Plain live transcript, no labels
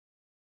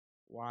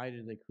Why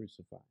did they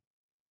crucify?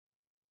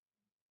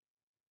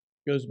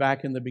 Goes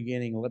back in the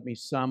beginning. Let me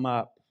sum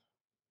up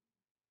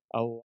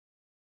a lot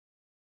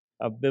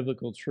of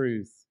biblical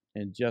truth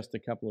in just a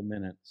couple of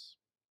minutes.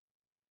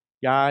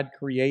 God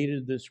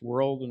created this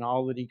world and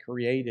all that He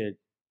created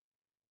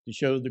to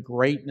show the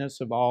greatness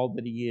of all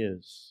that He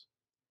is,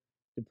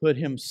 to put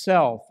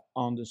Himself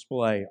on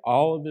display,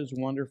 all of His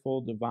wonderful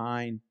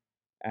divine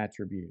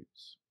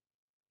attributes,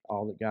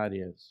 all that God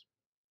is.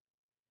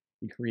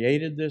 He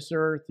created this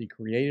earth. He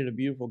created a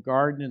beautiful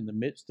garden in the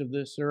midst of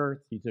this earth.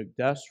 He took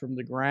dust from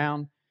the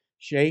ground,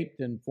 shaped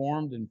and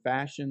formed and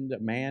fashioned a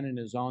man in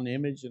His own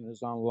image and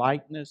His own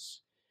likeness,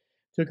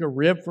 took a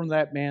rib from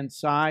that man's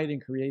side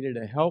and created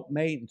a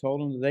helpmate and told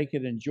him that they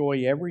could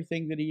enjoy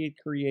everything that He had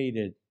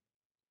created.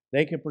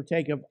 They could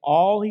partake of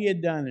all He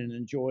had done and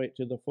enjoy it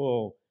to the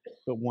full,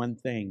 but one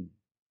thing.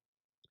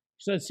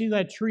 He said, see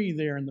that tree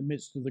there in the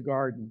midst of the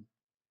garden?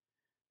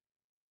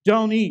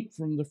 Don't eat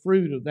from the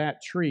fruit of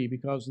that tree,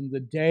 because in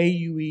the day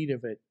you eat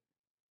of it,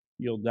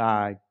 you'll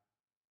die.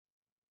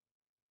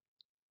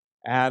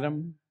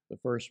 Adam, the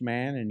first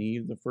man, and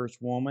Eve, the first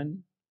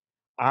woman,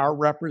 our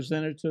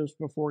representatives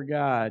before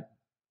God,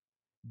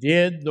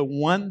 did the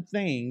one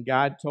thing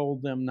God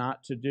told them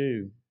not to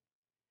do.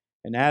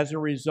 And as a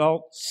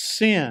result,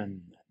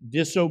 sin,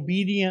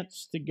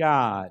 disobedience to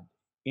God,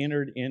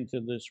 entered into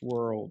this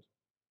world.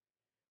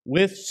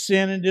 With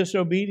sin and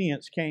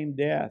disobedience came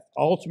death.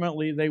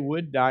 Ultimately, they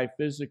would die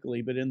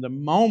physically, but in the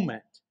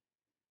moment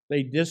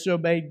they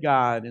disobeyed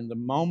God, in the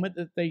moment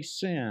that they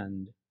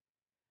sinned,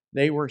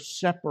 they were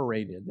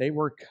separated. They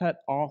were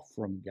cut off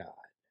from God.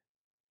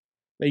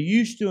 They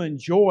used to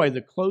enjoy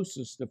the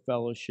closest of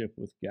fellowship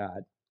with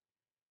God.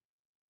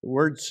 The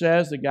Word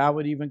says that God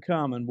would even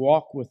come and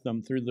walk with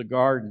them through the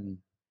garden,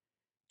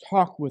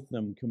 talk with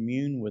them,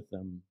 commune with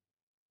them.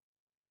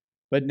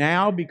 But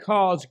now,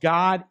 because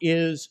God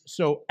is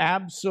so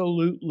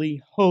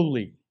absolutely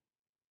holy,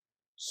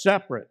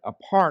 separate,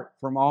 apart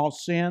from all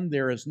sin,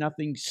 there is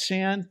nothing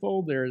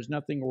sinful, there is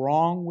nothing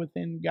wrong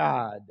within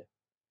God.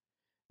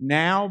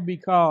 Now,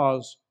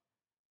 because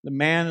the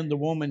man and the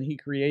woman He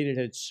created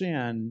had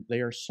sinned,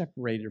 they are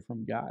separated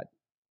from God.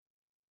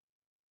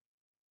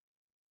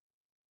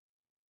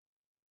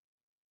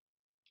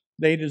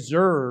 They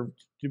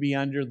deserved to be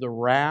under the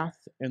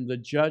wrath and the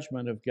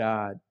judgment of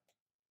God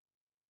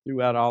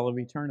throughout all of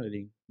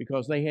eternity,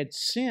 because they had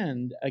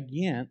sinned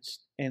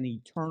against an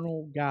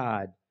eternal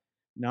God.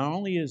 Not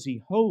only is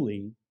He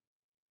holy,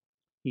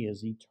 He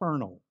is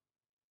eternal.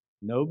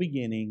 No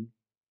beginning,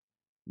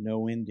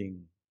 no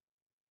ending.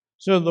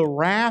 So the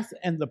wrath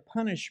and the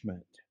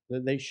punishment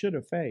that they should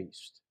have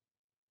faced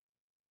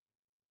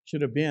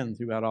should have been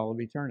throughout all of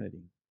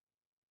eternity.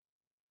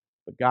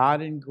 But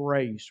God in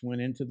grace went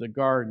into the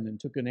garden and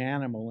took an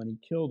animal and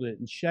He killed it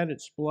and shed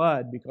its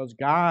blood, because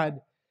God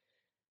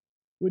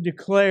would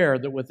declare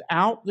that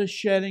without the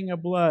shedding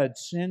of blood,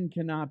 sin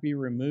cannot be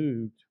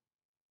removed.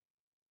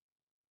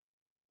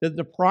 That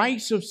the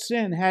price of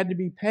sin had to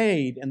be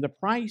paid, and the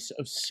price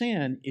of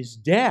sin is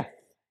death.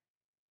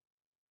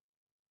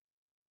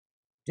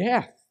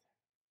 Death.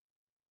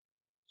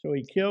 So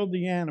He killed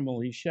the animal,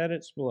 He shed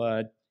its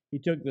blood, He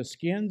took the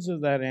skins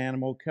of that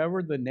animal,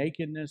 covered the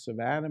nakedness of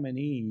Adam and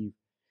Eve,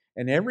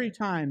 and every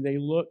time they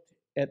looked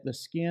at the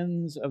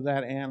skins of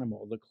that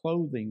animal, the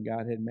clothing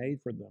God had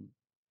made for them,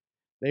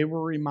 they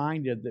were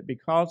reminded that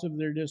because of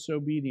their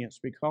disobedience,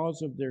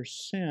 because of their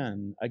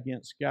sin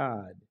against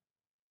God,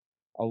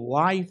 a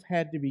life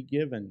had to be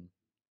given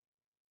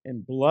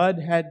and blood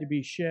had to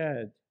be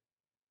shed.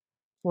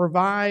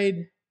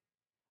 Provide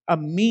a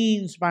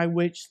means by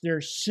which their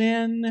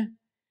sin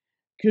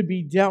could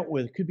be dealt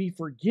with, could be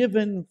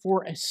forgiven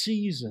for a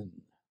season.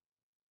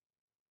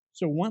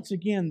 So once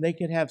again, they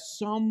could have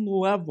some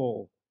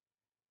level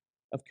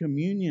of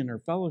communion or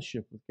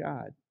fellowship with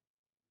God.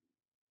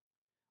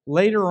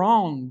 Later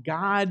on,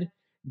 God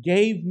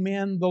gave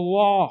men the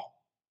law,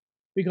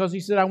 because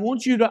He said, I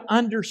want you to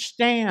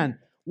understand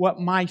what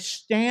my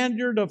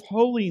standard of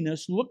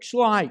holiness looks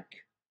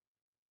like.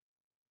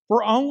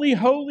 For only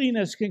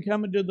holiness can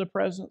come into the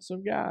presence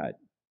of God,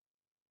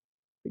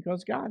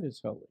 because God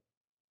is holy.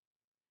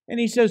 And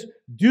He says,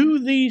 do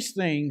these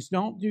things,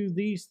 don't do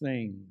these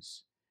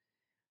things.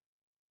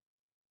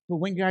 But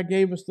when God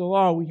gave us the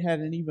law, we had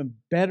an even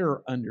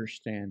better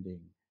understanding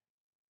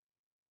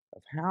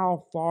of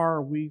how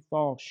far we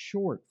fall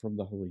short from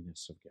the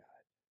holiness of God.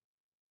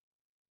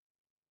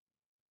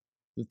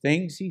 The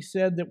things He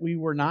said that we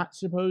were not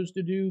supposed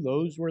to do,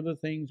 those were the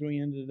things we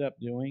ended up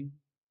doing.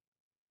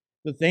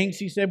 The things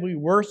He said we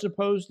were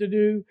supposed to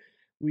do,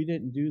 we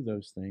didn't do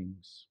those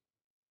things.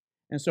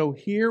 And so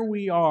here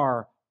we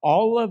are.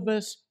 All of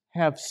us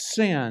have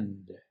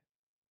sinned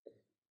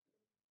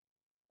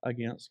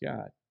against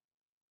God.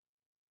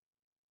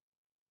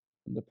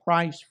 And the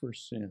price for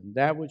sin,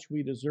 that which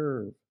we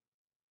deserve,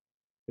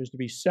 is to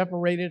be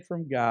separated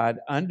from God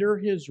under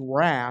His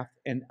wrath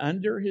and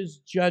under His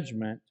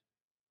judgment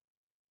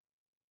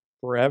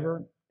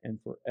forever and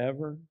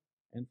forever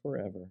and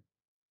forever.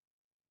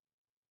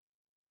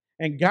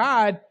 And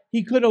God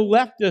He could have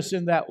left us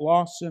in that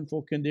lost,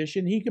 sinful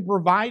condition. He could have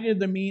provided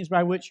the means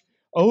by which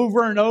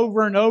over and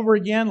over and over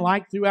again,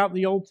 like throughout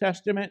the Old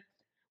Testament,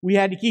 we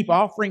had to keep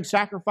offering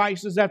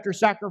sacrifices after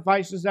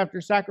sacrifices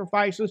after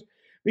sacrifices,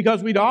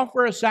 because we'd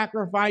offer a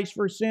sacrifice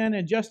for sin,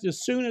 and just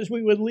as soon as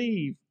we would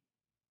leave,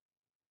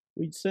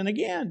 we'd sin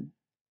again.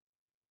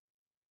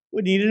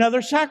 We'd need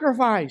another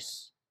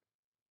sacrifice.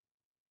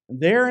 And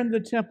there in the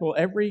temple,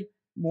 every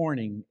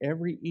morning,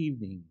 every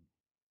evening,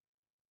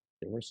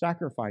 there were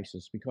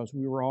sacrifices because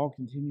we were all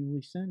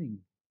continually sinning.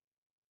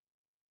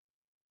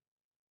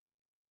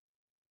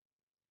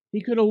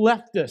 He could have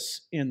left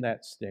us in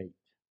that state,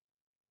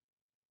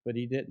 but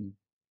He didn't.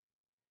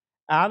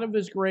 Out of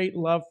His great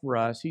love for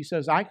us, He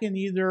says, I can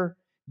either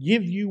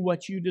give you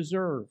what you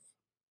deserve,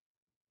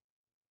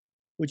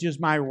 which is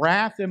my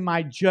wrath and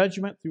my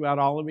judgment throughout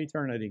all of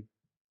eternity,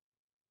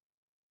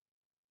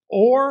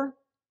 or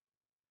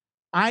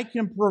I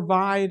can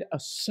provide a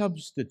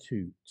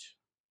substitute,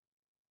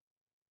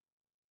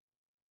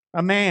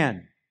 a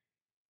man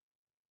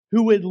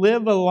who would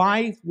live a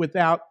life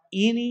without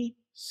any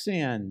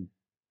sin,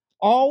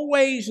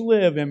 always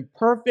live in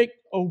perfect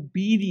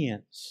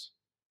obedience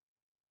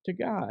to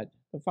God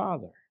the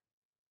Father.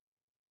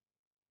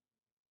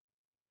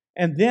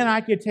 And then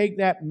I could take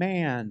that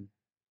man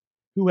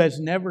who has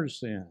never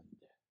sinned,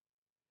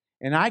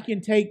 and I can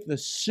take the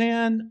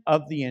sin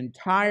of the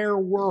entire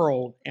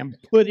world and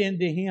put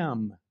into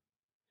Him.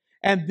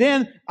 And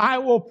then I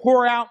will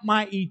pour out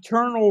my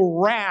eternal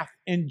wrath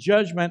and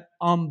judgment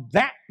on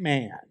that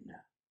man.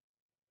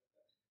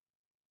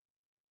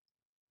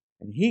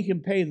 And He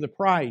can pay the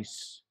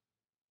price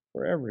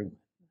for everyone.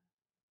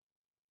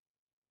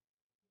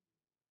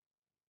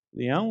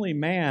 The only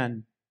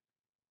man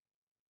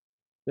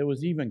that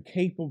was even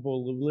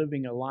capable of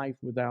living a life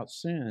without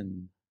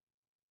sin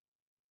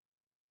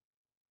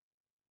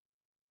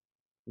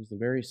was the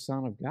very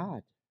Son of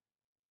God.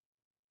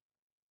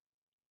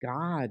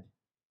 God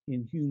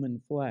in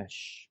human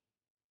flesh.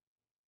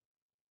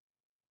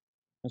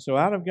 And so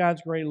out of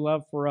God's great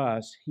love for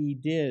us, He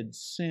did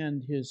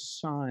send His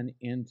Son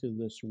into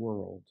this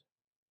world.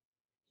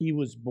 He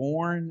was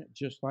born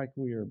just like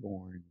we are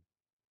born.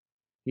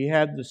 He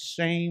had the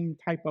same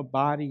type of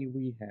body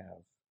we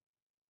have.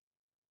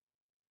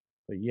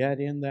 But yet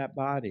in that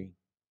body,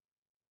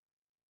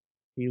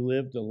 He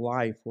lived a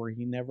life where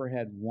He never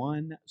had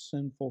one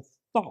sinful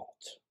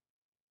thought.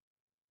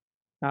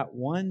 Not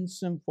one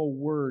sinful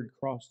word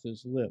crossed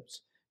His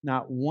lips.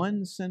 Not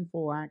one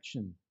sinful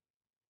action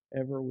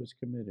ever was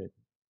committed.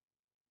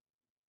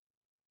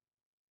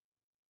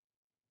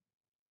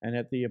 And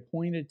at the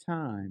appointed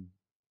time,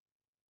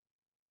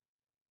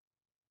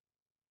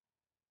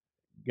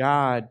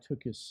 God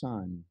took His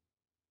Son,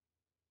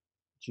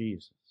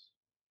 Jesus.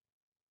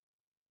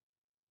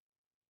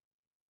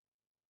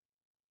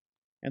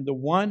 And the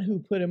one who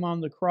put Him on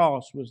the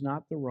cross was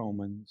not the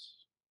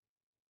Romans,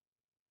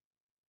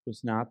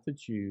 was not the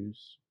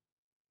Jews.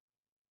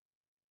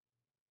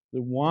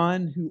 The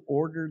one who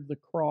ordered the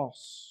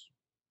cross,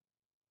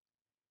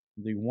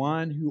 the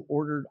one who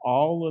ordered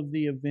all of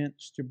the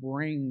events to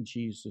bring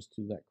Jesus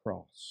to that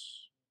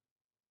cross,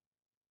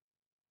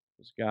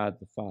 was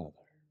God the Father,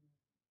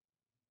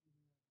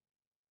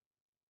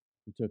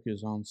 who took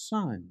His own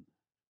Son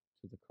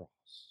to the cross.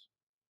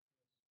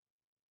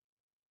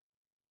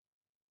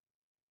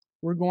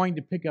 We're going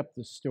to pick up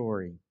the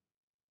story.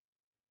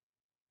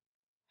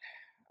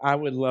 I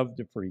would love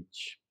to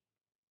preach,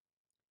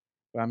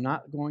 but I'm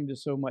not going to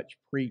so much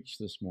preach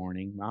this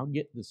morning. I'll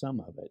get to some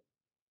of it.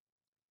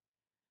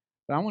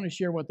 But I want to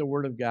share what the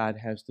Word of God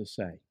has to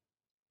say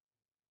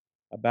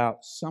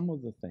about some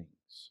of the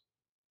things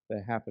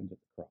that happened at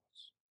the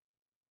cross.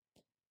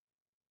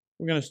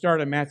 We're going to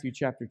start in Matthew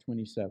chapter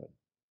 27,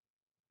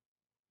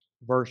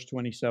 verse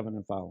 27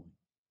 and following.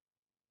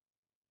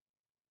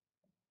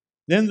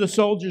 Then the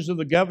soldiers of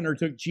the governor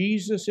took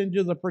Jesus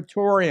into the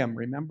praetorium.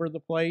 Remember the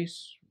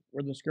place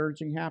where the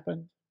scourging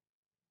happened?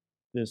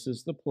 This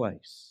is the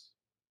place.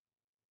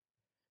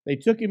 They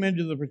took Him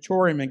into the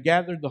praetorium and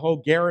gathered the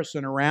whole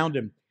garrison around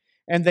Him.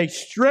 And they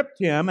stripped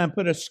Him and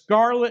put a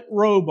scarlet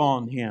robe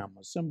on Him,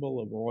 a symbol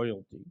of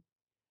royalty.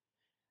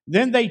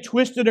 Then they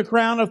twisted a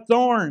crown of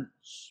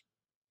thorns.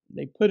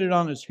 They put it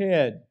on His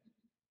head.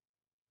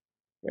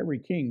 Every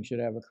king should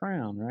have a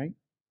crown, right?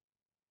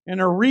 And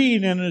a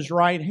reed in his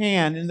right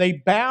hand. And they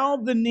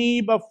bowed the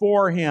knee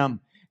before Him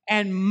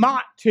and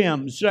mocked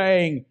Him,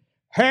 saying,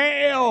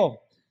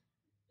 "Hail,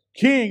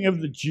 King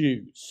of the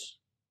Jews!"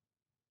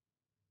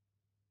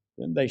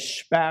 Then they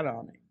spat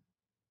on Him.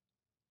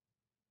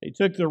 They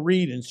took the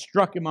reed and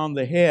struck Him on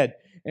the head.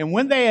 And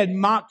when they had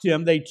mocked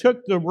Him, they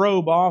took the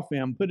robe off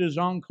Him, put His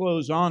own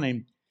clothes on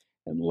Him,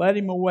 and led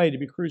Him away to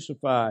be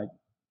crucified.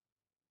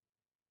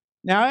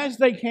 Now as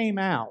they came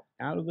out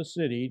of the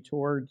city,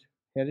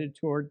 headed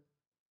toward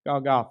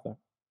Golgotha,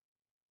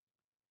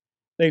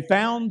 they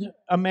found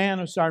a man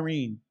of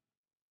Cyrene,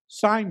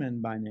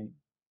 Simon by name.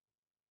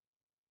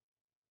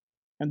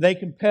 And they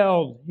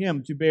compelled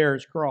him to bear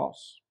His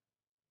cross.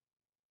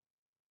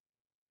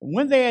 And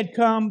when they had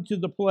come to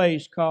the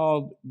place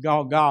called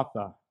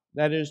Golgotha,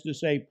 that is to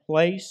say,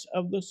 place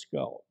of the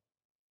skull.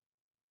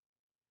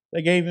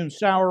 They gave him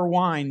sour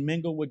wine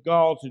mingled with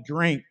gall to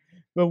drink,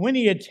 but when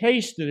he had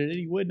tasted it,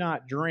 he would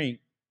not drink.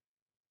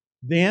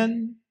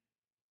 Then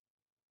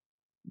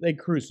they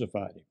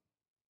crucified him,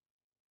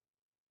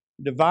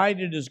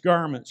 divided his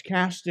garments,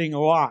 casting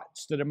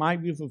lots, that it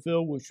might be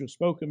fulfilled which was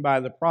spoken by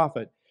the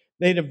prophet.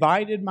 They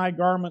divided my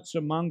garments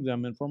among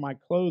them, and for my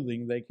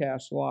clothing they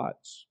cast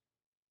lots.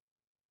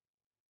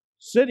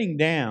 Sitting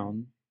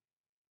down,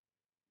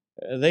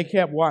 they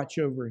kept watch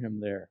over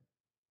him there.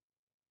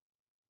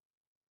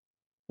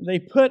 They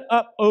put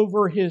up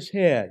over his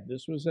head,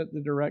 this was at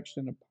the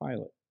direction of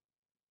Pilate,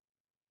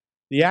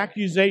 the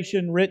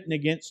accusation written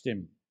against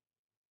him.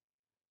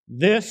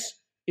 This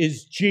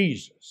is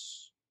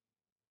Jesus,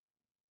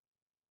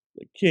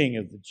 the King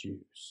of the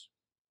Jews.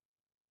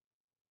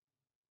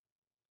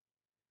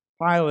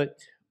 Pilate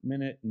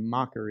meant it in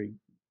mockery.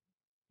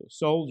 The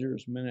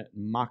soldiers meant it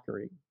in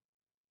mockery.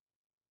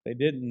 They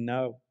didn't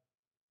know.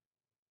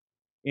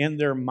 In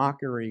their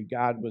mockery,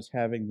 God was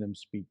having them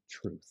speak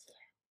truth.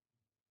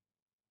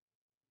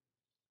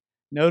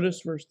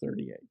 Notice verse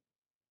 38.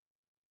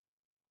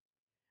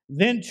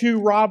 Then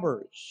 2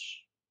 robbers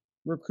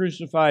were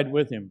crucified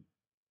with him,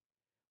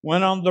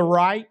 one on the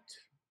right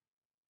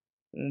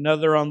and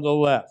another on the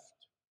left.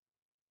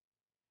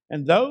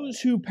 And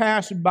those who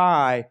passed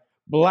by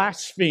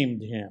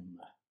blasphemed him,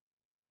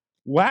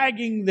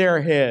 wagging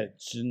their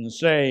heads and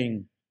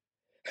saying,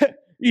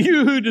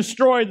 "You who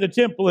destroyed the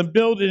temple and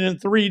built it in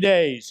 3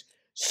 days,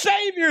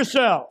 save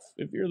yourself.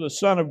 If you're the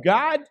Son of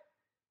God,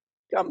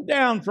 come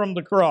down from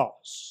the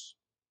cross."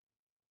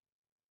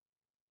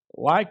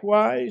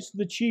 Likewise,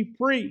 the chief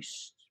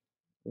priests,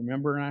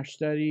 remember in our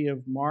study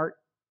of Mark,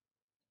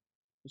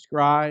 the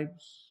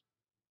scribes,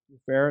 the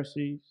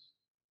Pharisees,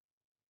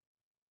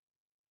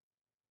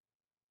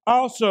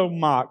 also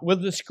mocked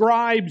with the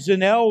scribes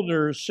and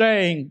elders,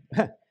 saying,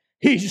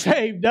 "He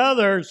saved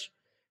others,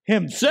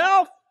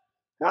 himself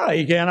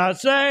he cannot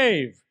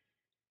save.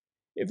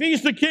 If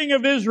he's the King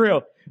of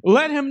Israel,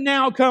 let him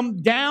now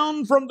come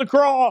down from the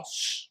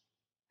cross,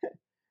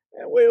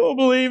 and we will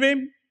believe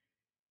him.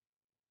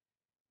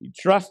 He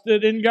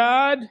trusted in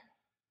God.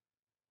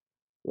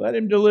 Let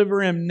him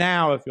deliver him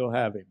now if you'll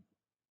have him.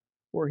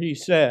 For he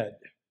said,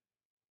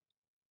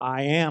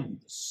 I am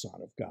the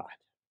Son of God."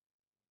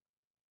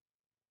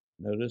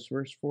 Notice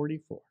verse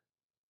 44.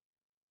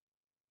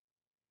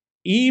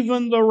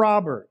 Even the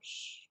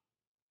robbers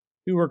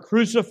who were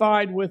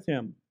crucified with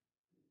him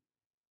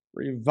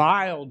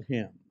reviled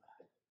him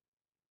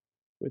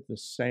with the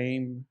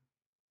same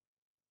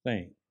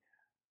thing.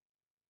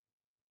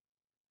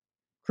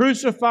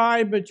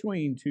 Crucified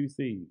between 2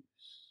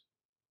 thieves.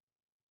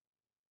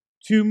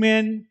 2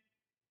 men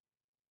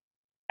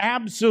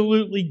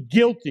absolutely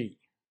guilty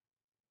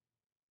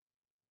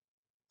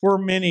for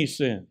many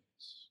sins.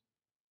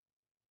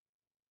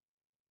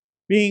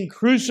 Being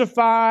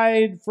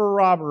crucified for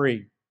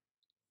robbery,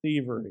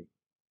 thievery.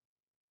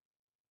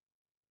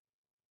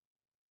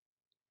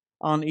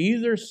 On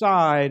either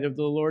side of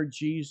the Lord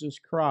Jesus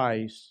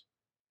Christ,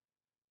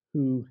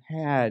 who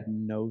had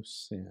no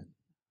sin.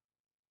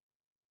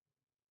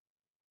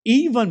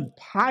 Even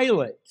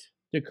Pilate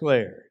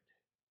declared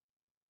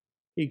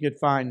he could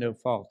find no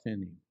fault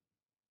in him.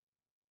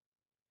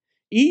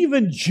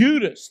 Even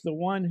Judas, the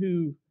one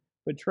who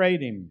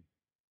betrayed him,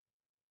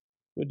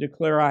 would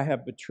declare, I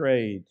have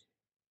betrayed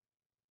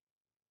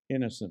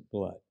innocent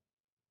blood.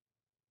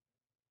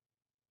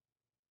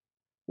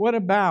 What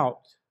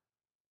about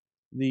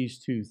these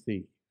 2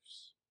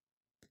 thieves?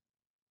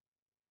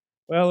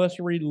 Well, let's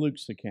read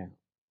Luke's account.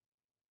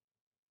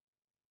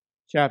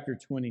 Chapter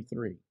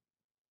 23,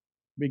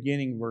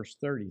 beginning verse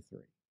 33.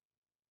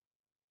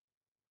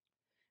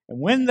 And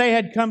when they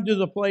had come to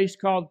the place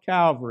called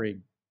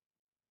Calvary,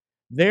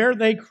 there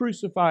they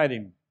crucified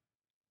him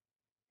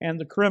and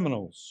the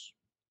criminals,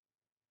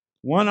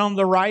 one on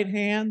the right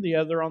hand, the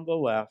other on the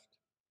left.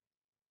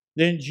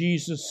 Then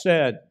Jesus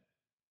said,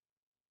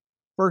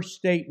 first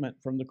statement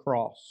from the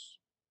cross,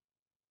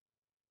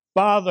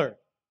 Father,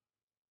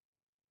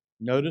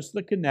 notice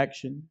the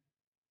connection,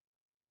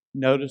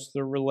 notice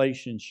the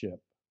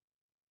relationship.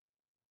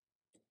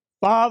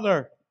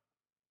 Father,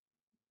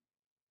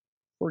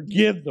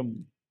 forgive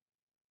them,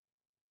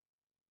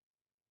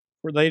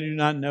 for they do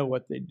not know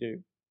what they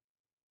do.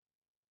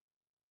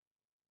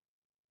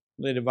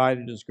 They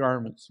divided his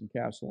garments and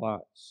cast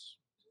lots.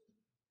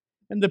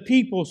 And the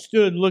people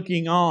stood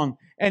looking on,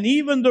 and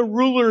even the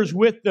rulers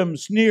with them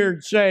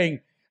sneered, saying,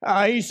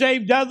 He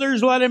saved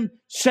others, let him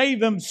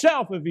save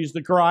himself if he's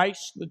the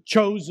Christ, the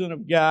chosen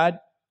of God.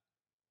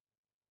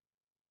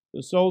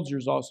 The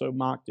soldiers also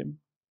mocked him,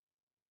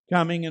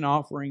 coming and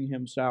offering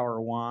him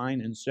sour wine,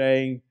 and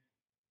saying,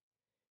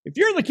 If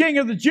you're the King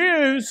of the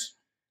Jews,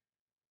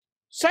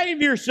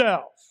 save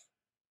yourself.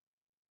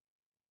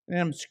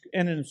 And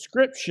an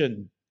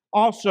inscription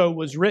also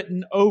was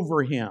written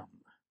over him,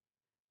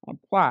 a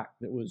plaque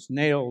that was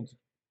nailed to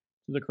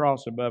the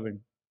cross above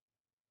him.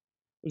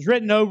 It was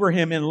written over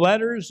him in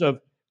letters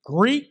of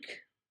Greek,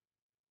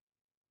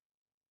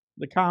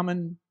 the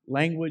common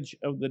language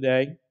of the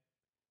day,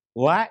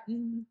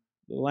 Latin,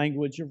 the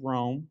language of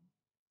Rome,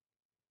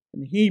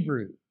 and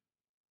Hebrew,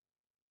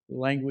 the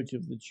language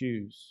of the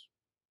Jews.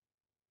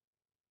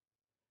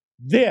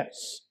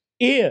 This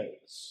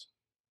is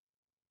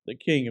the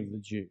King of the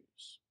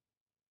Jews.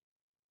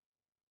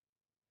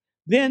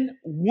 Then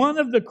one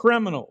of the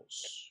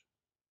criminals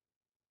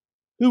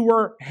who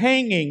were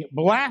hanging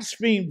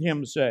blasphemed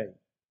him, saying,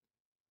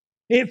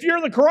 "If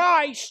you're the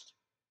Christ,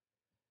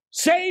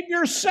 save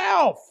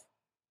yourself,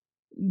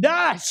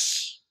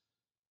 us."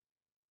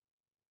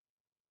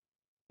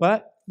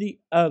 But the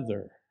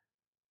other,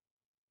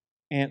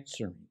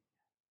 answering,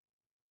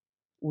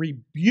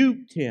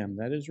 rebuked him,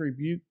 that is,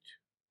 rebuked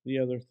the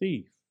other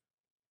thief,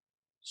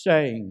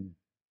 saying,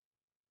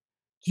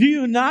 "Do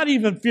you not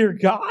even fear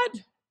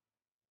God,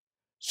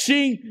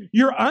 seeing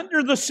you're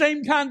under the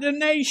same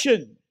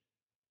condemnation?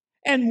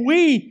 And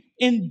we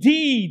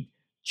indeed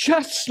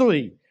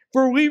justly,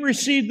 for we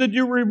receive the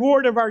due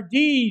reward of our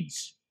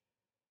deeds.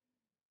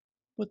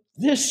 But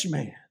this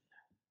man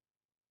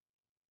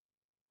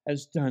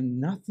has done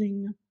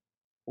nothing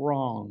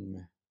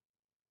wrong."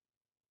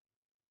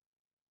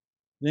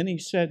 Then he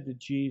said to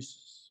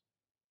Jesus,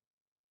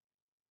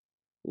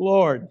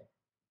 "Lord,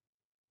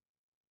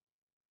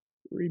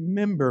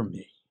 remember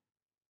me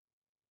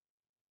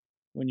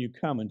when you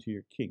come into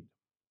your kingdom."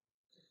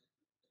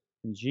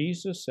 And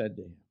Jesus said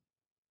to him,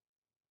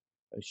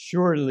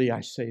 "Assuredly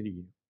I say to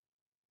you,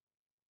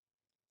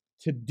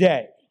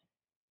 today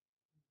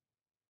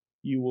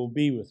you will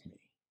be with me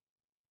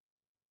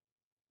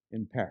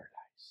in paradise."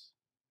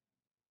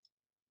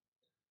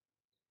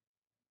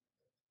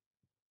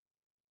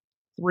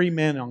 Three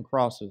men on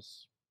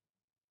crosses.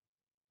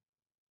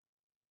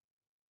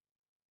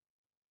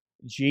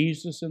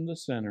 Jesus in the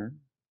center,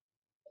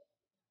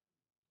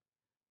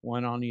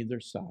 one on either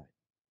side.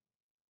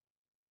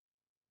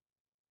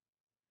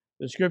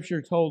 The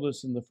scripture told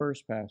us in the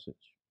first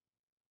passage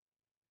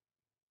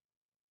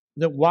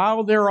that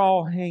while they're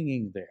all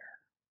hanging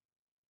there,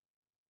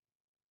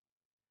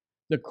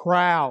 the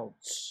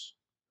crowds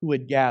who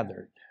had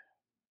gathered,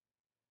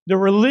 the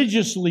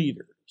religious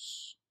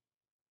leaders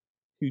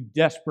who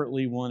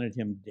desperately wanted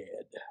him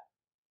dead,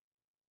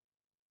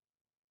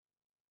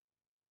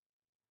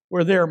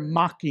 were there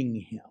mocking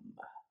him.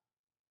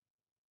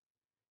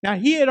 Now,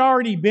 he had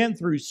already been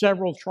through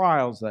several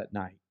trials that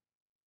night.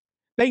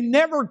 They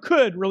never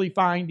could really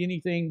find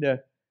anything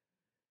to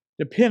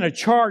pin a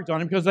charge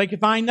on him because they could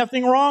find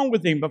nothing wrong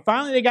with him. But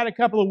finally, they got a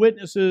couple of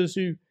witnesses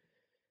who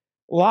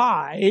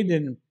lied,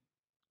 and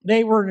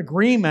they were in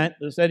agreement.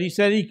 He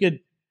said he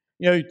could,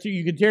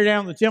 you could tear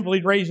down the temple,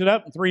 he'd raise it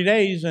up in 3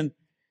 days, and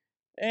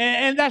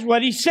that's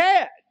what he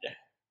said.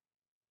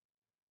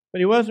 But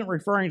he wasn't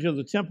referring to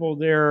the temple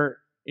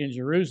there in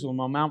Jerusalem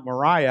on Mount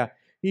Moriah.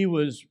 He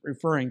was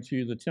referring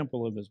to the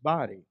temple of his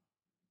body.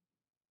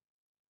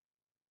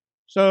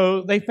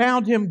 So they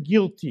found him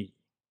guilty,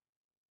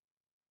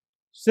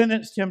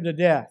 sentenced him to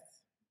death.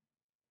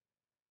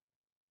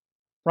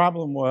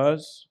 Problem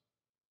was,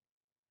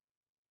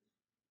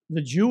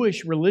 the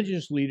Jewish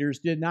religious leaders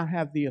did not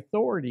have the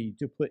authority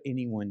to put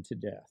anyone to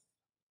death.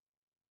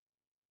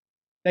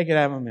 They could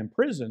have him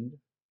imprisoned,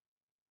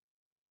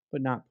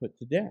 but not put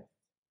to death.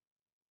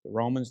 The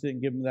Romans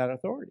didn't give them that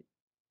authority.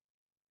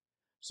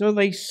 So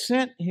they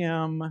sent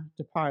him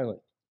to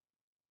Pilate.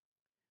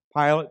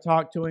 Pilate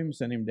talked to him,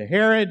 sent him to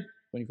Herod.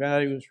 When he found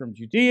out he was from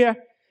Judea,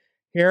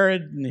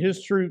 Herod and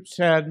his troops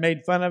had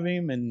made fun of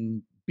him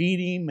and beat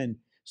him and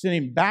sent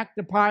him back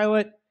to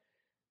Pilate.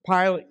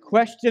 Pilate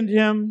questioned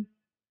him,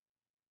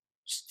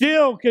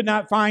 still could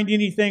not find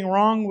anything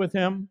wrong with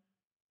him.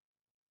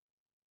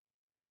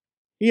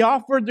 He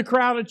offered the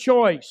crowd a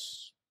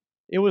choice.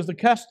 It was the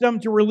custom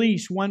to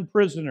release one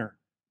prisoner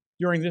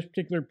during this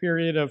particular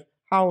period of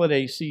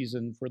holiday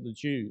season for the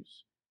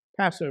Jews,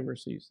 Passover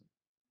season.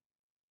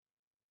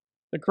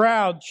 The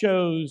crowd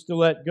chose to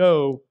let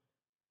go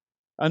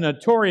a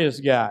notorious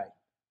guy,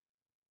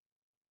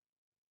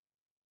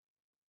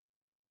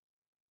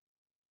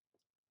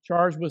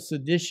 charged with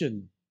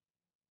sedition.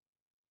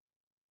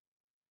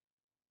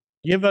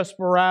 "Give us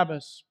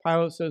Barabbas."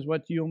 Pilate says,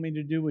 "What do you want me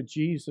to do with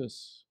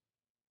Jesus?"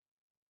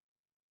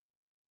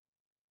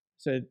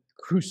 He said,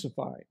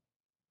 "Crucify."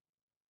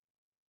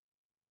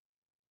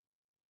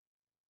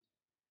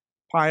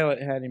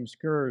 Pilate had him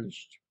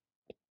scourged.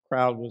 The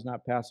crowd was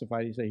not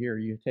pacified. He said, "Here,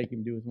 you take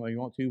him, do with him what you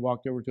want to." He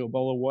walked over to a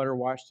bowl of water,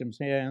 washed his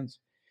hands,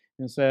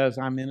 and says,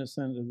 "I'm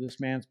innocent of this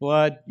man's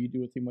blood. You do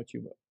with him what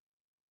you will."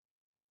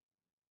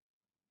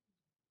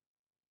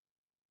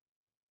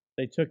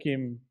 They took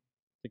him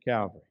to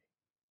Calvary.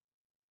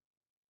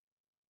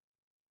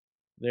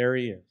 There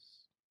he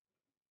is.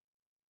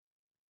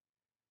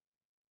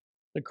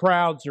 The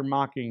crowds are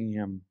mocking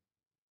him.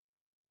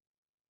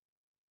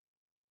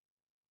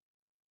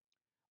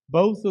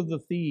 Both of the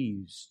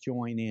thieves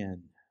join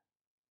in.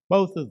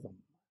 Both of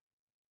them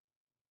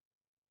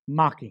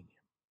mocking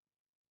him.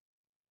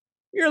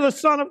 "You're the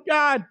Son of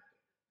God.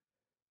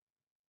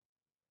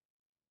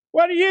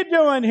 What are you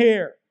doing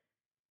here?"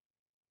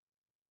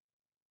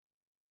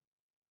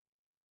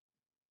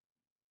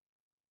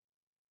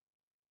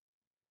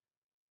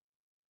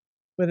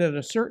 But at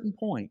a certain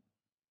point,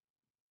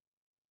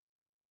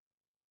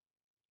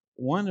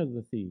 one of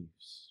the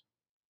thieves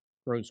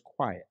grows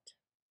quiet.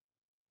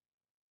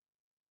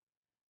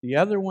 The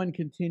other one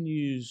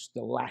continues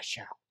to lash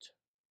out.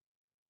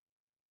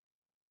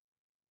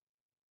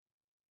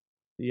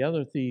 The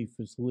other thief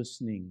is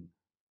listening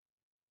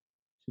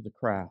to the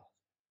crowd,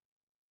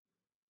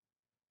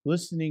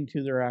 listening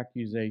to their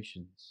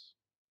accusations.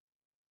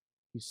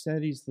 He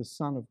said he's the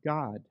Son of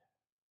God.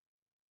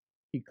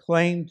 He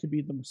claimed to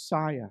be the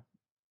Messiah.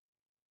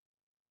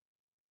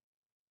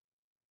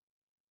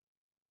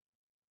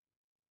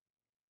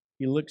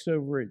 He looks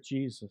over at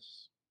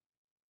Jesus.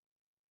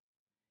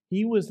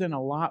 He was in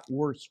a lot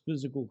worse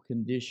physical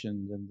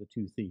condition than the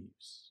two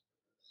thieves.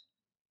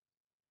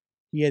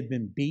 He had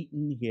been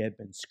beaten. He had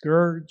been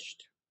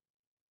scourged.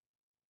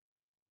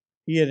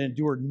 He had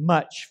endured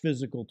much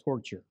physical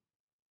torture.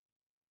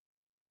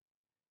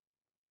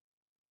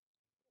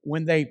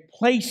 When they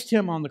placed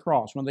him on the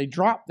cross, when they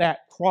dropped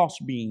that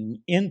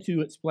crossbeam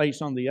into its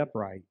place on the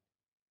upright,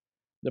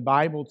 the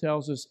Bible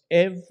tells us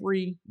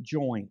every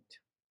joint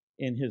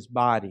in his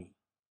body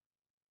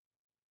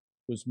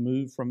was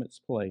moved from its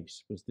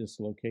place, was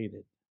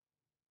dislocated.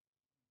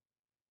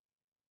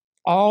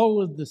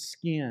 All of the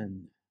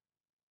skin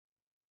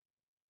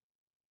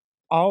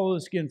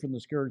from the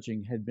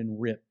scourging had been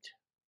ripped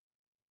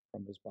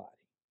from his body.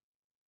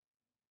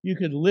 You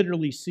could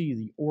literally see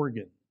the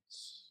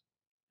organs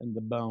and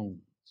the bones.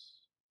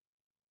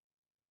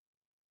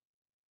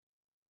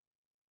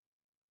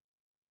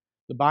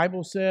 The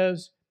Bible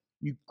says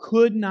you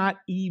could not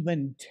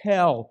even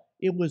tell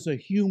it was a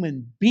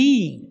human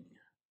being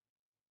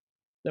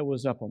that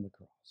was up on the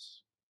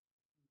cross.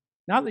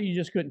 Not that you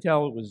just couldn't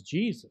tell it was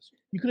Jesus.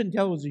 You couldn't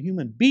tell it was a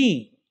human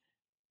being.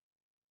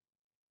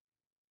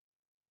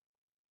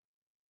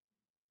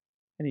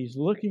 And he's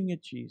looking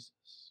at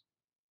Jesus.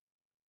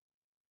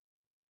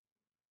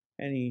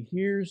 And he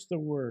hears the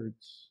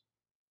words,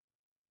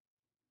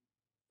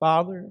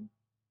 Father.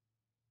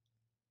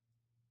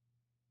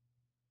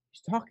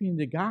 He's talking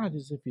to God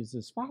as if he's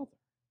his father.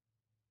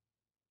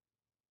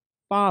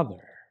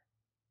 Father,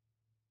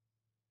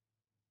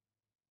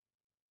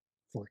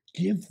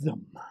 forgive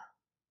them.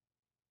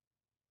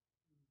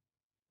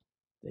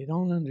 They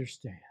don't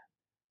understand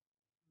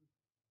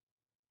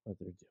what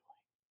they're doing.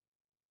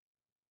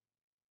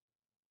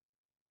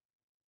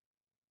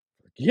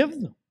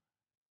 Forgive them.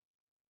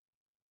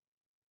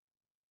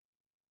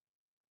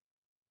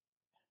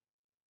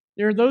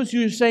 There are those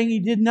who are saying he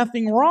did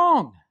nothing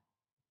wrong.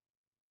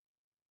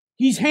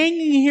 He's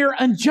hanging here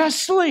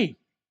unjustly.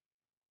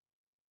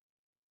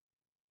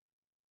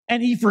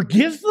 And he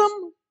forgives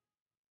them?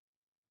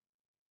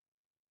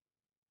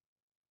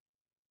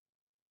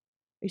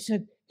 They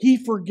said he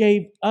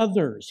forgave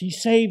others. He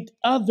saved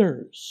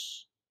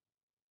others.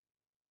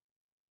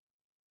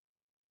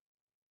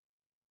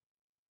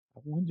 I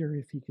wonder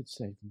if he could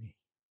save me.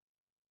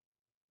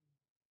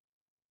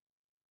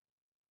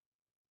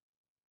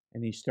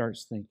 And he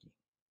starts thinking.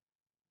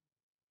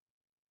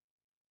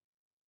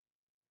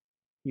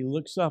 He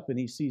looks up and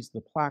he sees the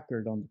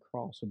placard on the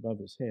cross above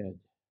his head.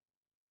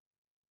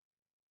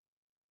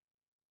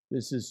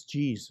 This is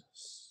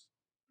Jesus,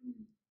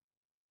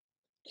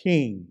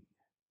 King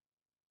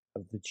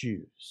of the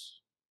Jews.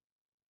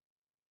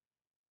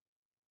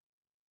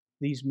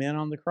 These men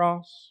on the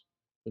cross,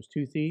 those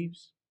two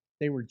thieves,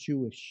 they were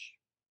Jewish.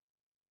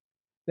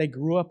 They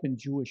grew up in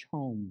Jewish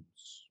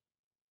homes.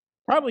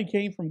 Probably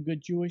came from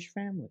good Jewish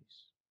families.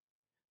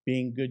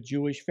 Being good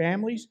Jewish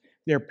families,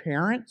 their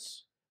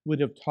parents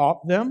would have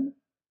taught them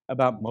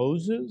about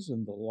Moses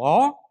and the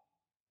law,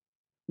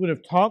 would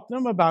have taught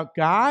them about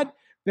God.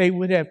 They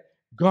would have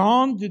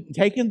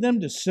taken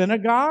them to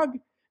synagogue.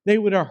 They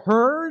would have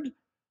heard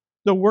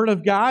the Word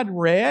of God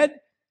read.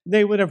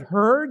 They would have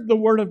heard the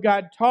Word of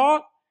God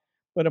taught.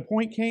 But a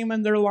point came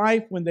in their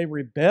life when they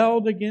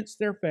rebelled against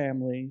their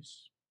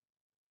families.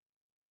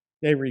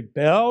 They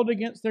rebelled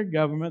against their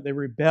government. They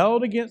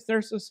rebelled against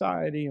their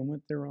society and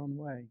went their own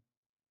way.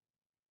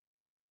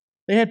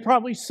 They had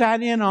probably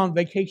sat in on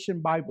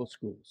vacation Bible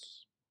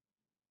schools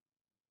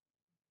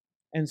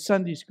and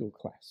Sunday school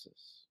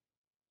classes,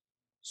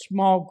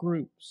 small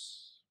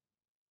groups.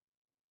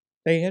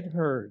 They had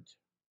heard,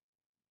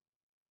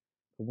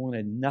 but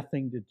wanted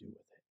nothing to do with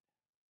it.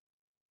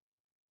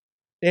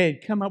 They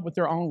had come up with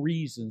their own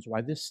reasons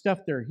why this stuff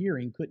they're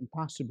hearing couldn't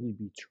possibly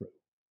be true.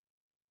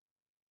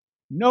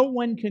 No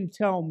one can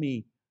tell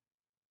me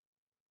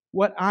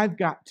what I've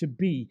got to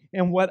be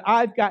and what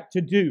I've got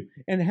to do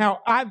and how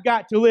I've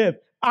got to live.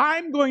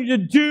 I'm going to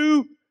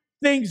do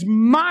things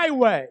my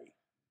way.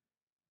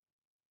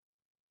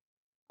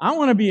 I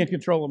want to be in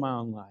control of my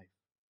own life.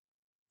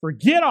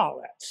 Forget all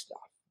that stuff.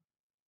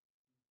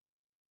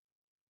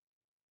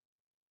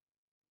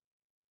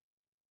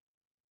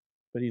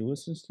 But he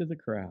listens to the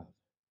crowd.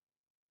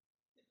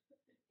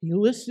 He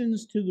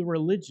listens to the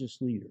religious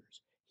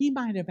leaders. He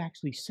might have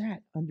actually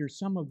sat under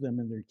some of them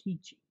in their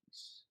teachings.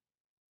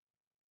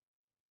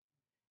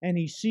 And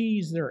he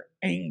sees their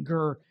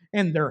anger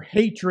and their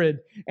hatred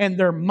and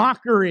their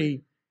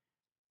mockery.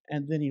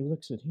 And then he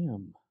looks at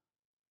him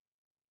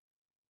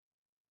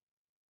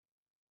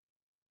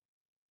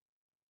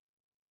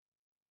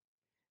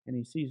And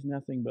he sees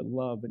nothing but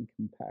love and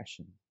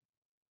compassion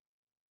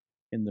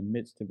in the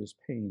midst of his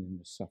pain and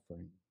his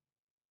suffering.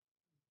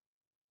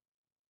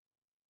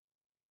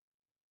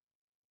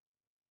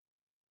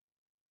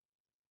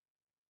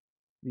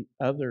 The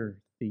other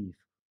thief,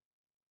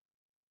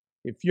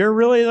 if you're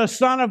really the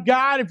Son of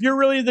God, if you're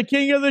really the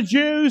King of the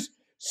Jews,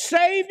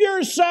 save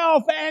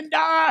yourself and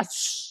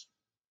us.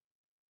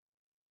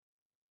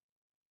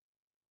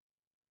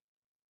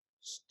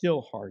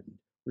 Still hardened.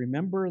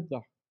 Remember the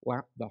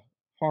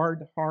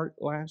hard heart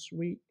last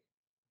week?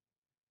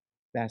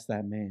 That's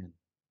that man.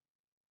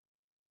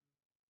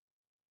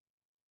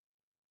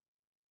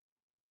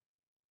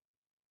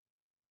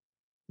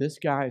 This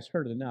guy's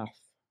heard enough.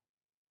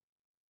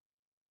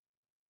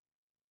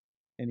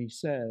 And he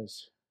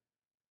says,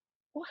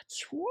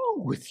 "What's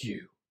wrong with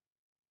you?"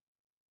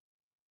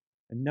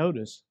 And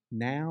notice,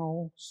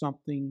 now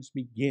something's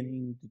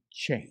beginning to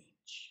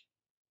change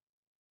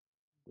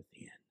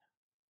within.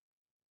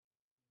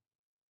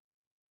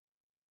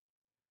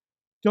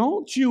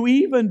 Don't you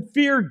even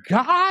fear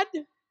God?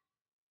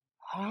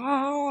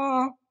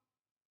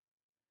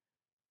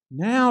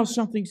 Now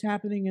something's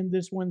happening in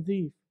this one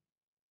thief.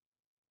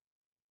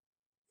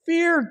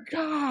 Fear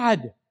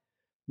God.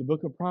 The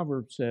book of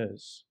Proverbs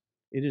says,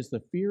 it is the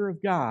fear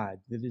of God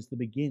that is the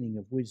beginning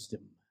of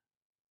wisdom.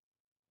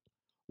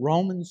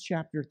 Romans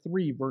chapter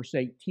 3, verse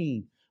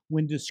 18,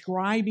 when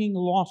describing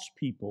lost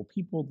people,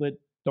 people that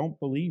don't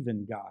believe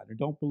in God or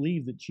don't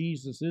believe that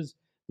Jesus is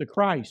the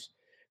Christ,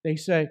 they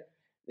say,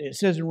 it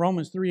says in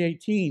Romans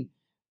 3:18,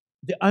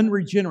 the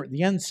unregenerate,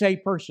 the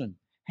unsaved person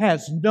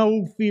has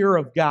no fear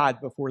of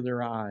God before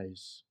their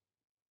eyes.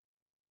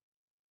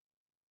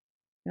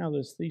 Now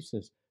this thief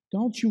says,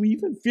 don't you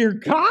even fear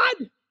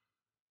God?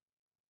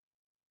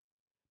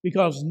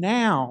 Because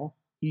now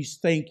he's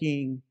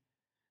thinking,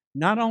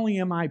 not only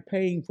am I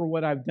paying for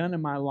what I've done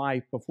in my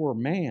life before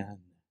man,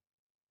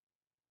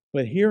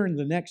 but here in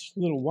the next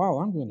little while,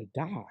 I'm going to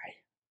die.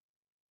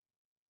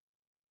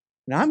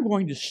 And I'm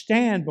going to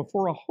stand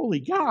before a holy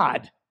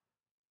God.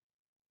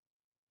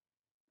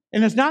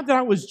 And it's not that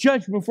I was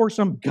judged before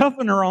some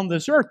governor on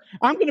this earth.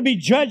 I'm going to be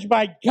judged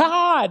by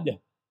God.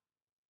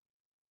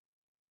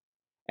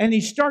 And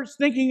he starts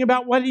thinking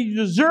about what he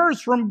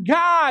deserves from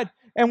God.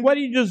 And what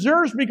he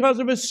deserves because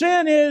of his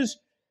sin is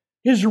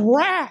his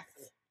wrath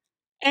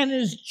and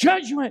his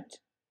judgment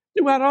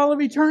throughout all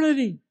of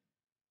eternity.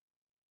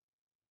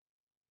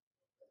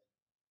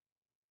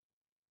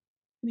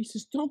 And he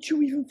says, don't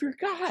you even fear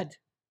God?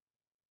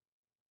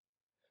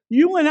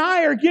 You and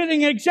I are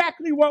getting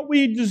exactly what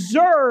we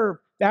deserve.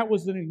 That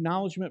was an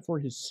acknowledgement for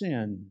his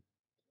sin.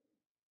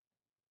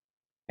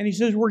 And he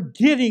says, we're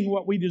getting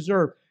what we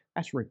deserve.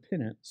 That's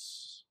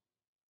repentance.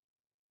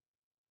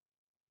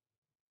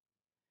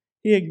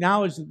 He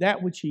acknowledged that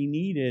that which he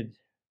needed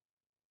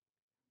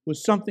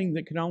was something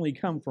that could only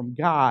come from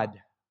God.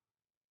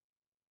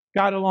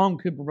 God alone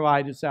could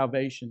provide his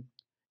salvation.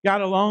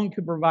 God alone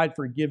could provide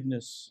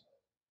forgiveness.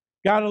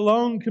 God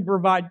alone could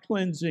provide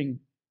cleansing.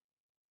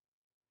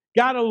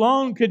 God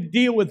alone could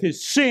deal with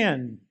his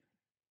sin.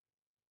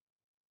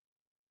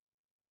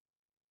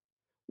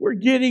 We're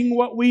getting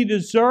what we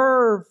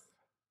deserve.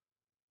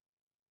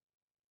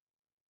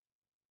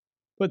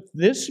 But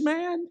this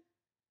man,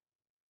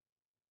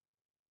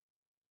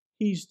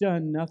 he's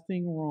done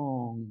nothing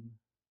wrong.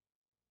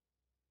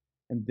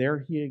 And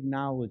there he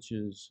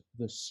acknowledges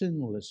the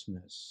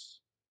sinlessness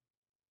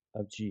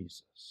of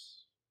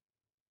Jesus.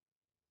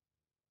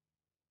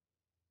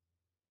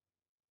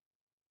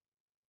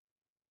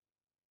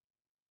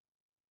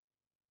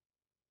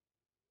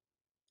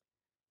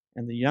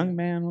 And the young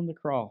man on the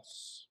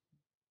cross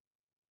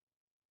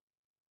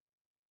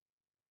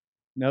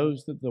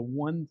knows that the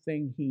one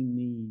thing he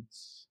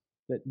needs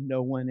that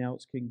no one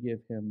else can give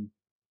him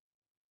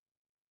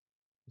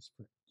is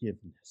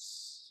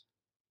forgiveness.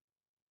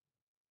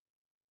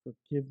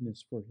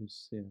 Forgiveness for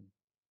his sin.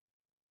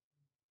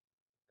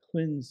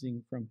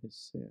 Cleansing from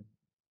his sin.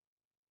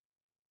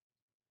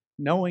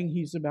 Knowing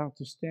he's about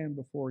to stand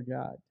before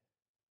God.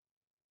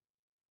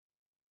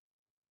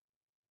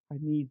 I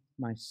need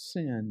my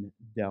sin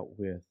dealt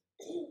with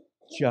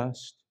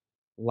just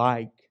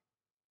like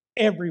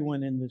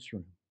everyone in this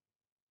room.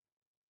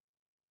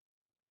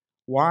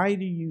 Why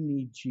do you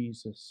need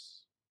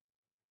Jesus?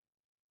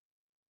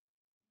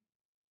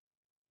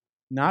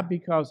 Not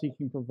because he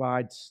can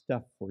provide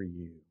stuff for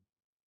you.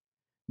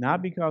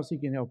 Not because he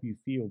can help you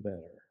feel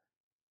better.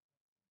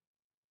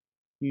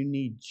 You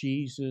need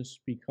Jesus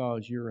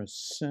because you're a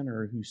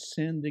sinner who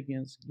sinned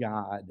against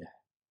God.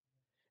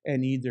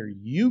 And either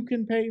you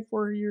can pay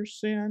for your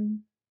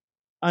sin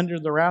under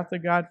the wrath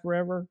of God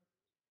forever,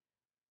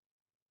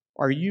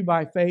 or you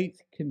by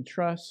faith can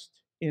trust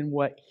in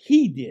what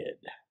he did,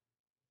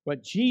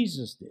 what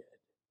Jesus did,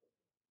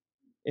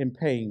 in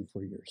paying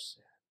for your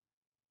sin.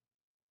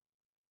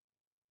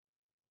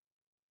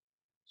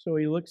 So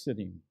he looks at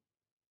him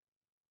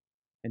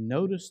and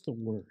notice the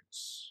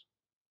words,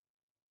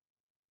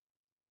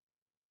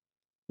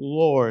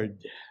 Lord.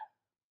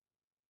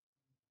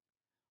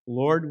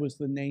 Lord was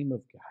the name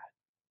of God.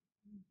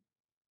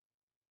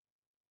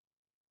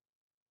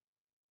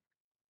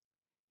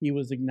 he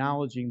was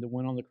acknowledging the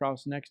one on the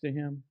cross next to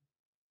him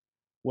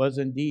was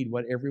indeed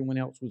what everyone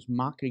else was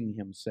mocking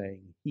him,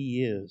 saying,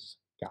 He is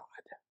God.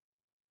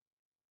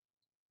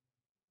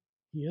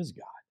 He is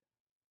God.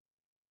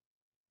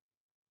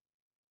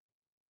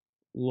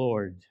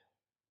 Lord.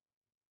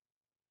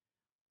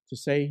 To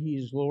say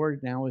He's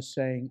Lord now is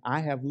saying, I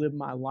have lived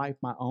my life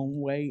my own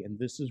way, and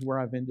this is where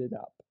I've ended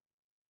up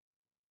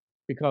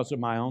because of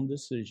my own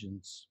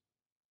decisions.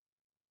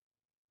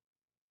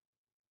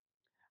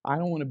 I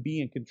don't want to be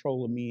in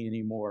control of me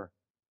anymore.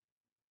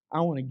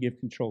 I want to give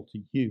control to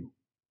you.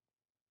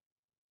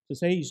 To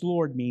say He's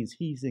Lord means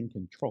He's in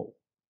control.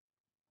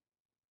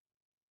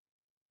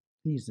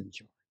 He's in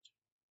charge.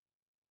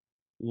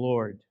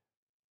 Lord,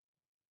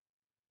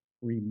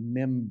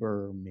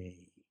 remember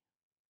me.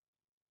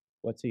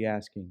 What's He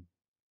asking?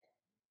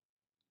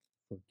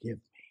 Forgive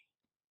me.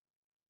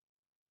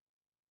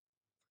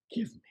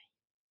 Forgive me.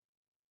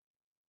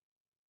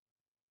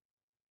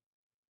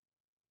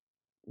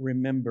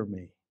 Remember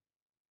me.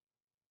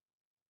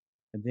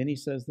 And then He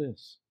says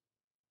this,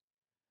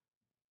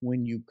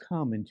 when you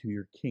come into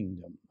your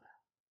kingdom.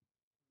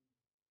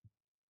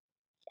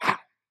 Wow,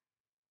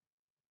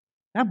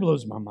 that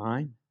blows my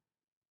mind.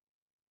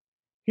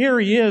 Here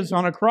He is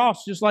on a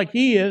cross just like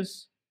He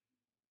is.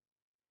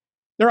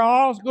 They're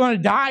all going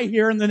to die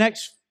here in the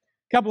next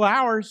couple of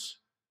hours.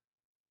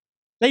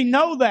 They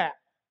know that.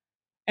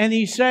 And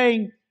He's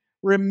saying,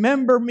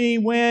 remember me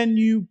when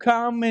you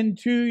come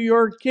into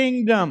your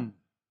kingdom.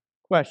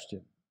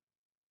 Question.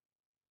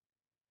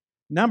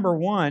 Number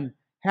one,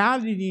 how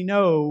did He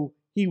know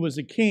He was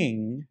a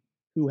king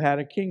who had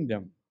a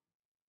kingdom?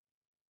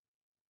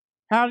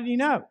 How did He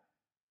know?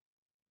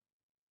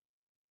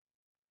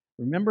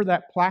 Remember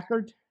that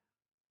placard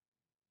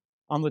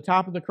on the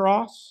top of the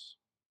cross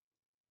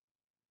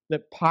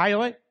that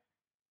Pilate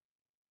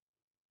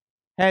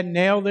had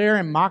nailed there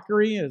in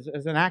mockery as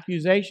an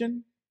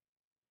accusation?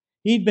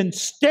 He'd been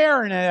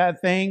staring at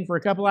that thing for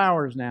a couple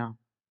hours now.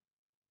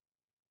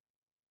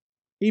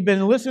 He'd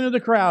been listening to the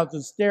crowds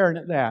and staring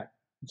at that,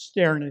 and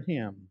staring at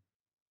Him.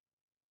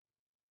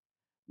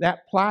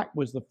 That plaque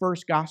was the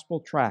first gospel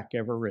tract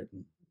ever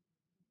written.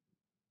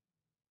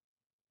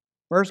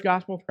 First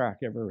gospel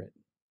tract ever written.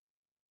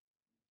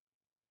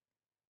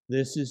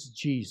 This is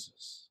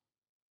Jesus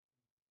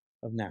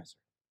of Nazareth,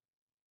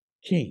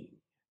 King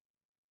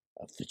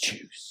of the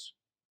Jews.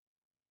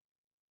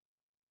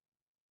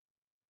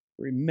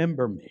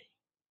 Remember me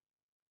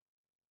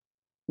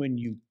when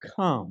you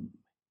come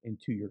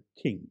into your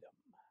kingdom.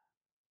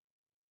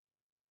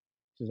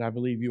 He says, I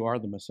believe you are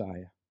the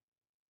Messiah.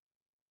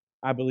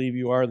 I believe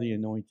you are the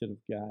anointed of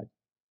God.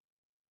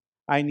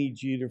 I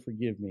need you to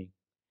forgive me.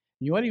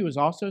 You know what He was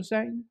also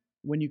saying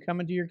when you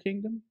come into your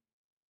kingdom?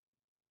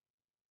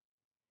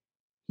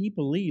 He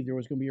believed there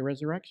was going to be a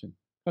resurrection.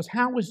 Because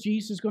how was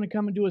Jesus going to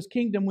come into His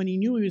kingdom when He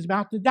knew He was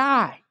about to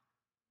die?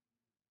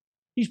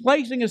 He's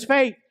placing His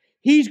faith.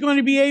 He's going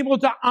to be able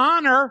to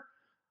honor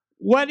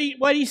what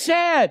he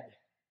said.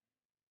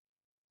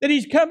 That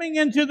He's coming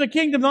into the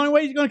kingdom. The only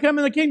way He's going to come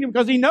in the kingdom,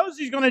 because He knows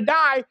He's going to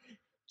die,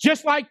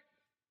 just like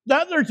the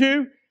other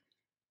two.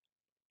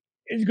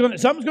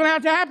 Something's going to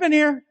have to happen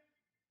here.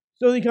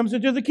 So He comes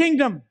into the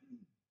kingdom.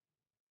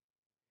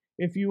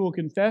 If you will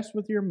confess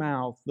with your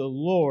mouth the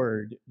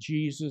Lord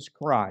Jesus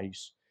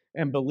Christ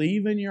and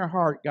believe in your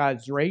heart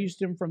God's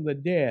raised Him from the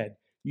dead,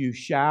 you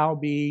shall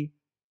be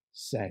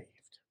saved.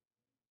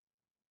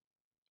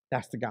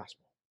 That's the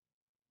gospel.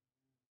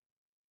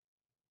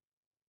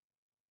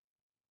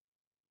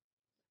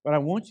 What I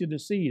want you to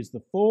see is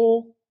the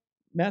full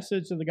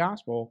message of the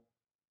gospel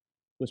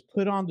was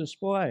put on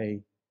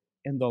display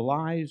in the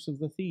lives of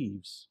the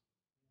thieves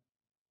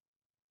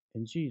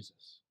in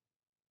Jesus.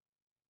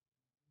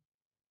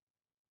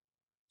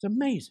 It's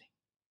amazing.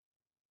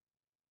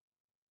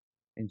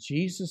 And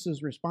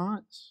Jesus'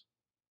 response,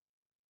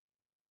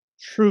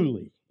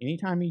 truly,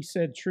 anytime He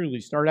said truly,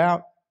 start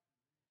out,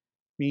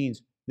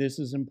 means this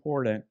is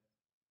important.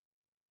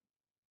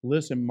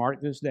 Listen,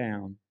 mark this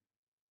down.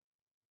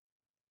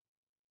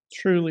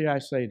 Truly I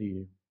say to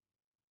you,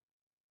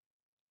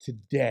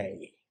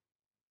 today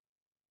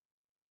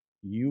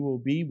you will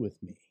be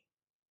with me.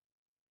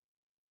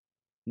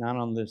 Not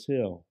on this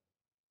hill.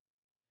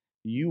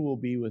 You will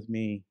be with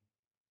me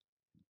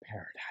in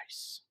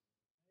paradise.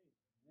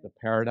 The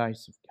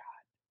paradise of God.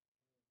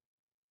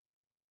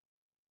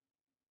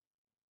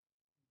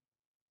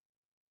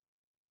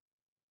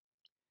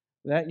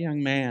 That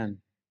young man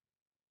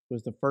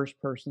was the first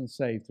person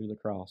saved through the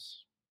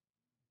cross.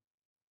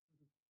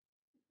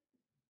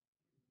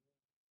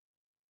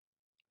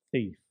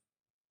 Thief.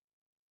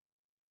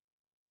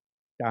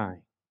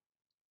 Dying.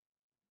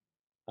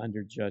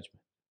 Under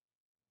judgment.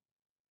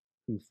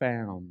 Who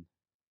found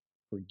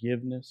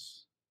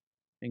forgiveness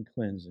and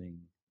cleansing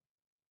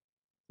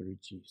through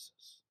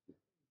Jesus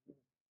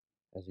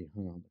as He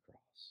hung on the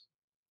cross.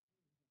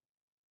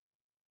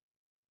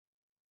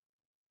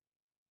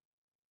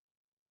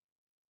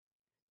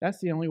 That's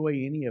the only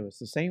way any of us,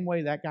 the same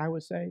way that guy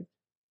was saved,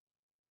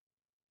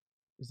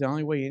 is the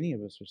only way any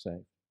of us are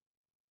saved.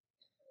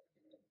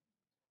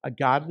 A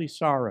godly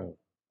sorrow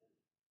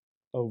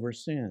over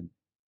sin.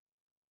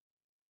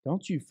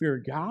 Don't you fear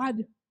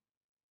God?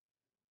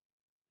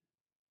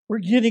 We're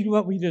getting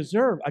what we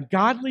deserve. A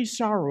godly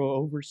sorrow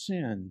over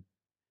sin.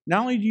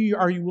 Not only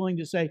are you willing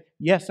to say,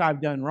 yes,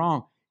 I've done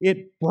wrong,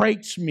 it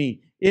breaks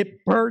me.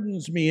 It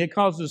burdens me. It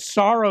causes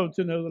sorrow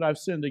to know that I've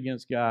sinned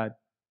against God.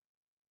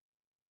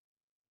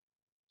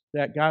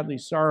 That godly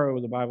sorrow,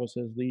 the Bible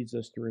says, leads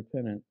us to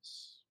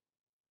repentance,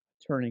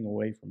 turning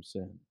away from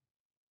sin.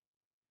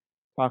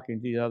 Talking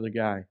to the other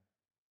guy.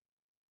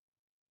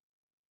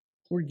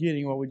 We're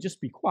getting what we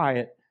just be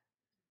quiet.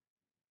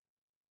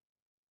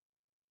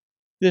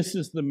 This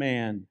is the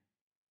man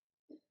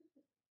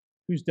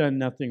who's done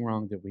nothing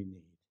wrong that we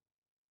need.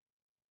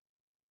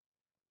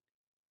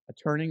 A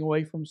turning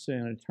away from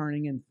sin, a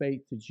turning in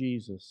faith to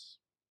Jesus.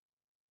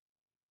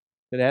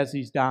 That as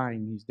he's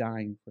dying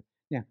for.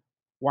 Now,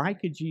 why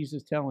could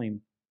Jesus tell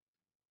him,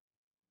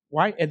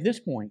 why at this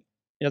point,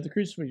 at the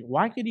crucifixion,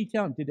 why could he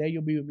tell him, today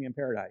you'll be with me in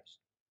paradise?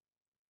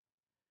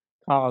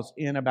 Because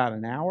in about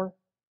an hour,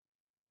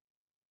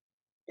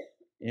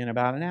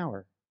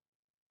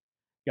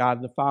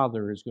 God the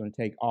Father is going to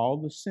take all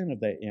the sin of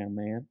that young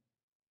man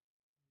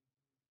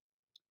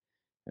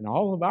and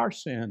all of our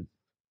sin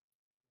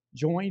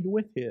joined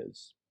with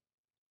his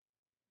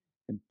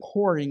and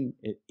pouring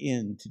it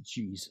into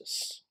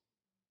Jesus.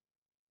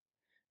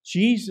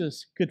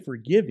 Jesus could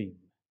forgive him,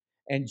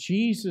 and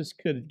Jesus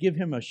could give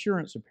him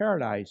assurance of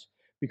paradise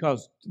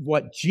because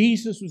what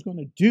Jesus was going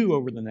to do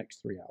over the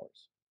next 3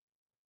 hours.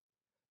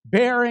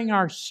 Bearing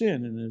our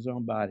sin in his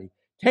own body,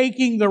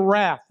 taking the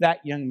wrath that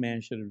young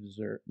man should have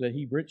deserved, that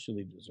he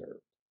richly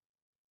deserved.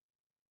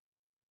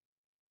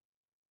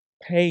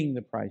 Paying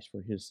the price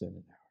for his sin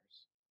and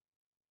ours.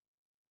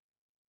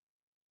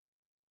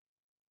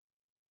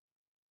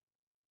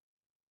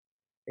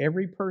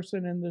 Every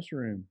person in this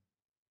room,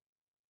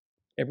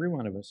 every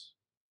one of us,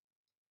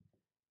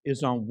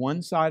 is on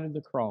one side of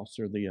the cross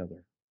or the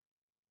other.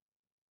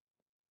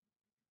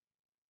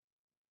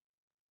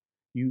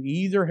 You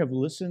either have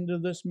listened to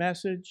this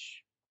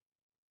message,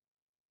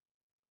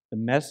 the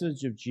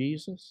message of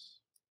Jesus,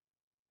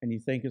 and you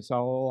think it's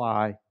all a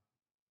lie.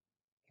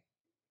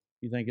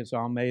 You think it's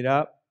all made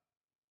up,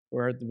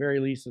 or at the very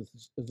least,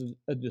 it's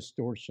a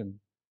distortion.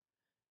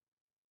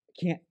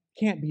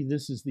 Can't be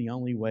this is the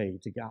only way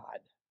to God.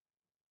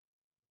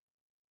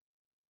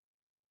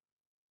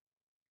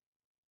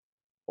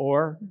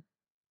 Or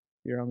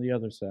you're on the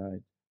other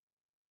side.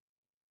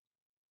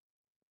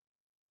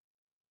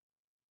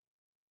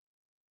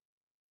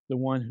 The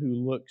one who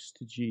looks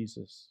to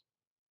Jesus,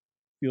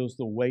 feels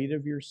the weight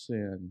of your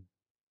sin,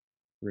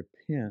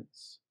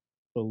 repents,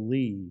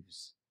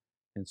 believes,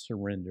 and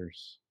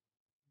surrenders,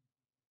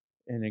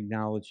 and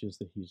acknowledges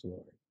that he's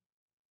Lord.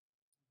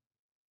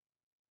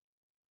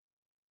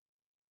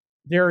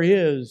 There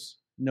is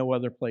no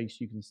other place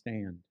you can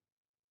stand.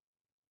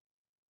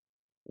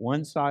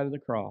 One side of the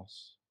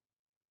cross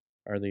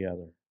or the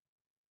other.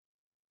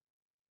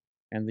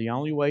 And the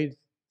only way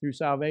through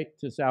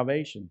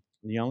salvation,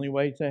 the only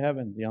way to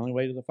heaven, the only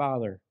way to the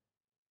Father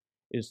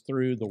is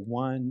through the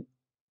one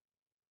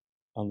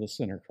on the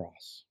center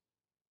cross.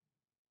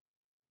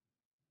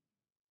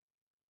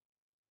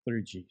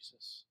 Through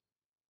Jesus.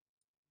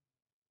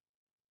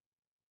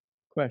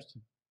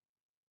 Question.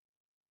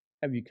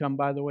 Have you come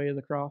by the way of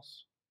the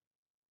cross?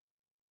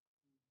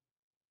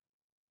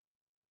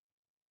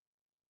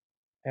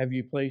 Have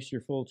you placed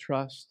your full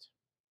trust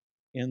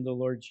in the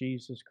Lord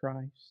Jesus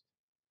Christ?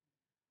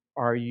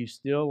 Are you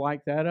still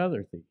like that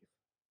other thief?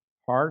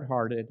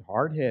 Hard-hearted,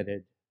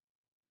 hard-headed,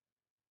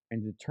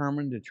 and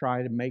determined to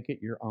try to make it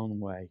your own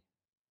way?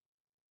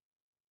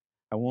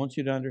 I want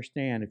you to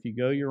understand, if you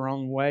go your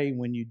own way,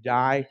 when you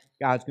die,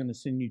 God's going to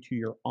send you to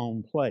your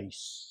own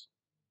place.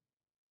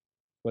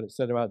 What it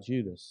said about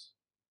Judas.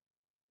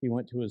 He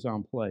went to his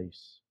own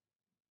place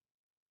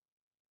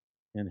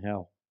in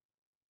hell,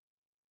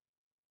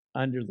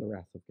 under the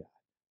wrath of God,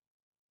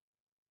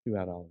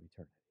 throughout all of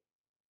eternity.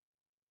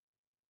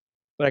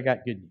 But I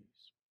got good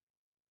news.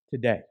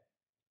 Today,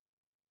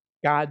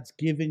 God's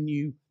given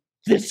you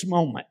this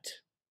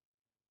moment,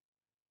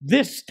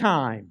 this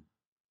time,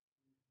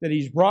 that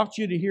He's brought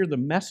you to hear the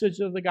message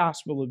of the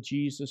gospel of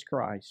Jesus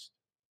Christ.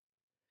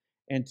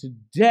 And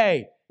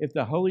today, if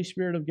the Holy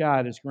Spirit of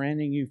God is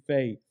granting you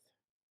faith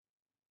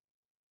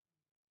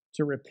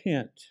to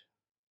repent,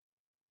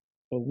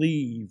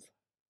 believe,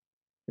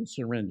 and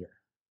surrender,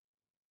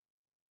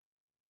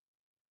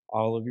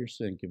 all of your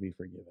sin can be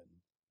forgiven.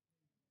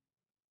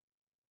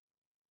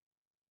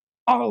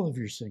 All of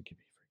your sin can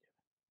be forgiven.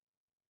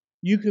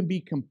 You can be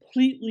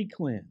completely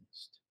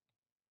cleansed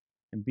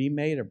and be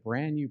made a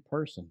brand new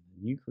person,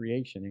 a new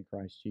creation in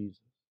Christ Jesus.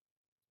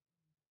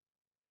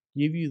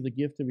 Give you the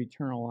gift of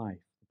eternal life,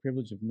 the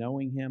privilege of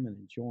knowing Him and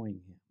enjoying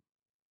Him,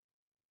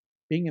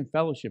 being in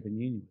fellowship and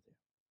union with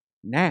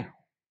Him, now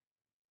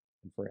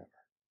and forever.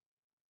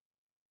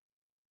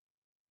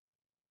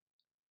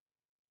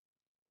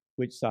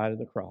 Which side of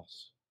the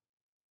cross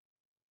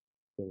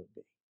will it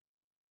be?